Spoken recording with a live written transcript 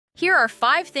Here are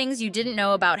 5 things you didn't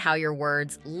know about how your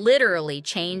words literally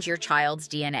change your child's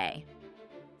DNA.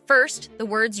 First, the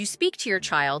words you speak to your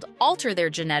child alter their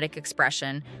genetic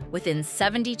expression within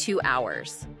 72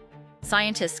 hours.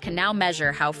 Scientists can now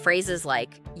measure how phrases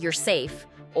like, "you're safe,"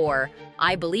 or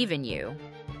 "I believe in you,"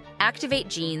 activate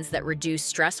genes that reduce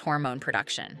stress hormone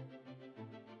production.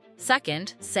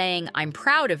 Second, saying, "I'm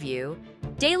proud of you,"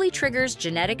 daily triggers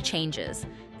genetic changes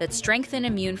that strengthen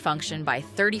immune function by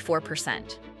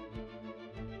 34%.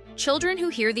 Children who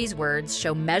hear these words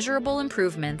show measurable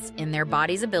improvements in their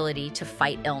body's ability to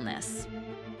fight illness.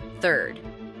 Third,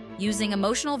 using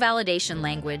emotional validation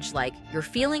language like "your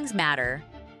feelings matter"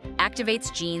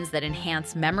 activates genes that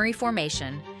enhance memory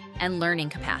formation and learning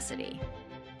capacity.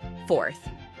 Fourth,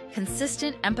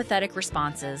 consistent empathetic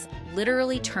responses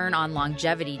literally turn on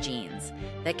longevity genes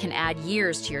that can add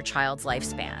years to your child's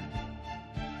lifespan.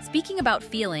 Speaking about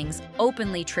feelings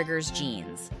openly triggers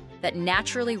genes that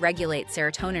naturally regulate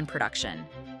serotonin production,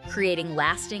 creating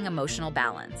lasting emotional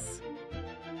balance.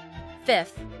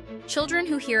 Fifth, children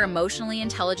who hear emotionally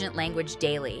intelligent language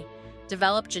daily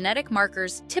develop genetic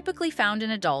markers typically found in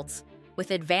adults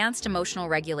with advanced emotional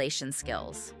regulation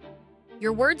skills.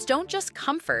 Your words don't just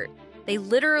comfort, they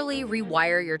literally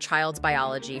rewire your child's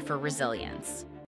biology for resilience.